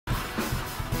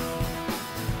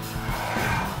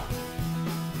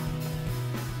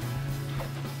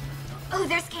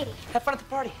there's Katie. Have fun at the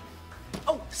party.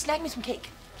 Oh, snag me some cake.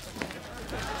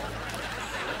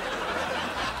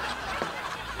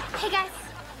 Hey, guys.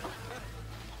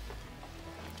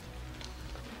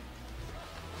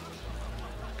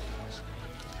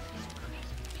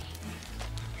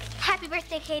 Happy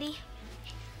birthday, Katie.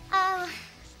 Oh,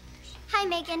 hi,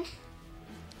 Megan.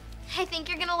 I think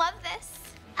you're gonna love this.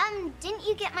 Didn't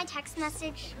you get my text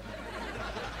message?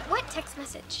 What text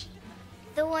message?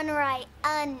 The one where I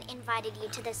uninvited you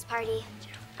to this party.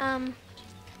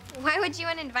 Why would you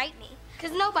uninvite me?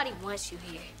 Because nobody wants you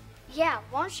here. Yeah,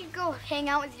 why don't you go hang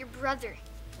out with your brother,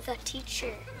 the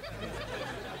teacher?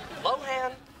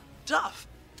 Lohan, Duff.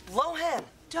 Lohan,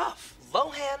 Duff.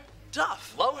 Lohan,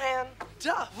 Duff. Lohan,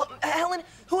 Duff. Helen,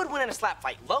 who would win in a slap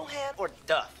fight, Lohan or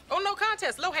Duff? Oh, no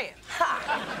contest, Lohan.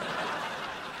 Ha!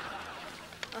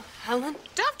 Helen?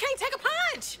 Duff can't take a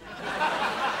punch.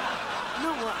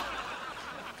 No,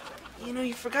 you know,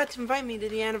 you forgot to invite me to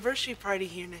the anniversary party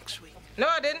here next week. No,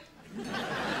 I didn't.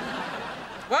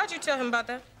 Why'd you tell him about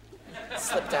that? It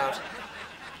slipped out.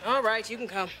 All right, you can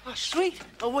come. Oh, sweet.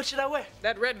 Oh, what should I wear?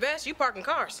 That red vest, you parking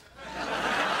cars.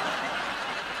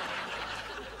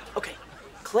 Okay,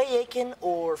 Clay Aiken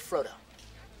or Frodo?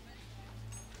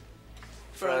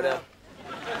 Frodo.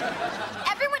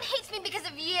 Everyone hates me because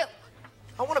of you.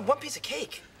 I wanted one piece of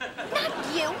cake. Not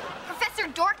you, Professor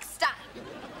Dorkstein.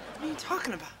 What are you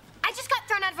talking about? I just got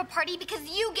thrown out of a party because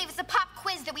you gave us a pop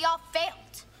quiz that we all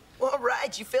failed. All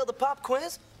right, you failed the pop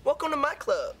quiz? Welcome to my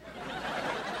club.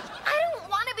 I don't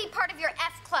want to be part of your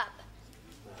F club.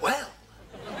 Well.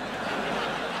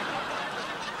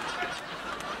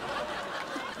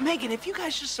 Megan, if you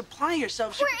guys just supply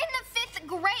yourselves... We're in the 5th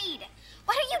grade.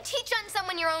 Why don't you teach on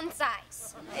someone your own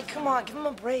size? Hey, come on, give him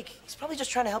a break. He's probably just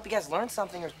trying to help you guys learn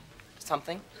something or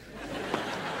something.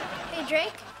 Hey,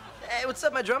 Drake. Hey, what's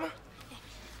up, my drummer?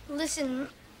 Listen,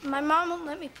 my mom won't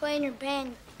let me play in your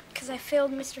band because I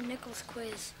failed Mr. Nichols'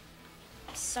 quiz.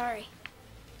 Sorry.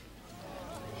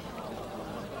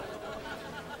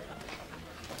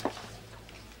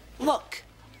 Look,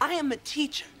 I am a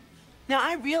teacher. Now,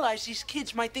 I realize these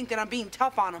kids might think that I'm being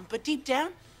tough on them, but deep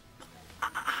down,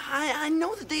 I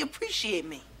know that they appreciate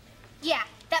me. Yeah,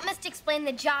 that must explain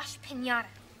the Josh Pinata.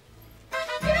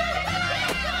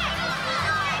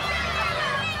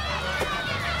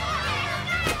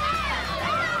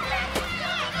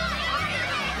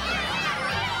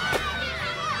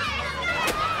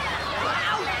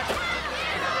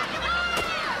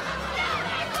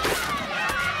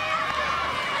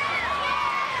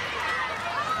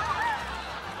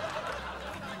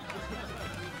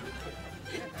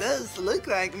 It does look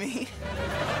like me.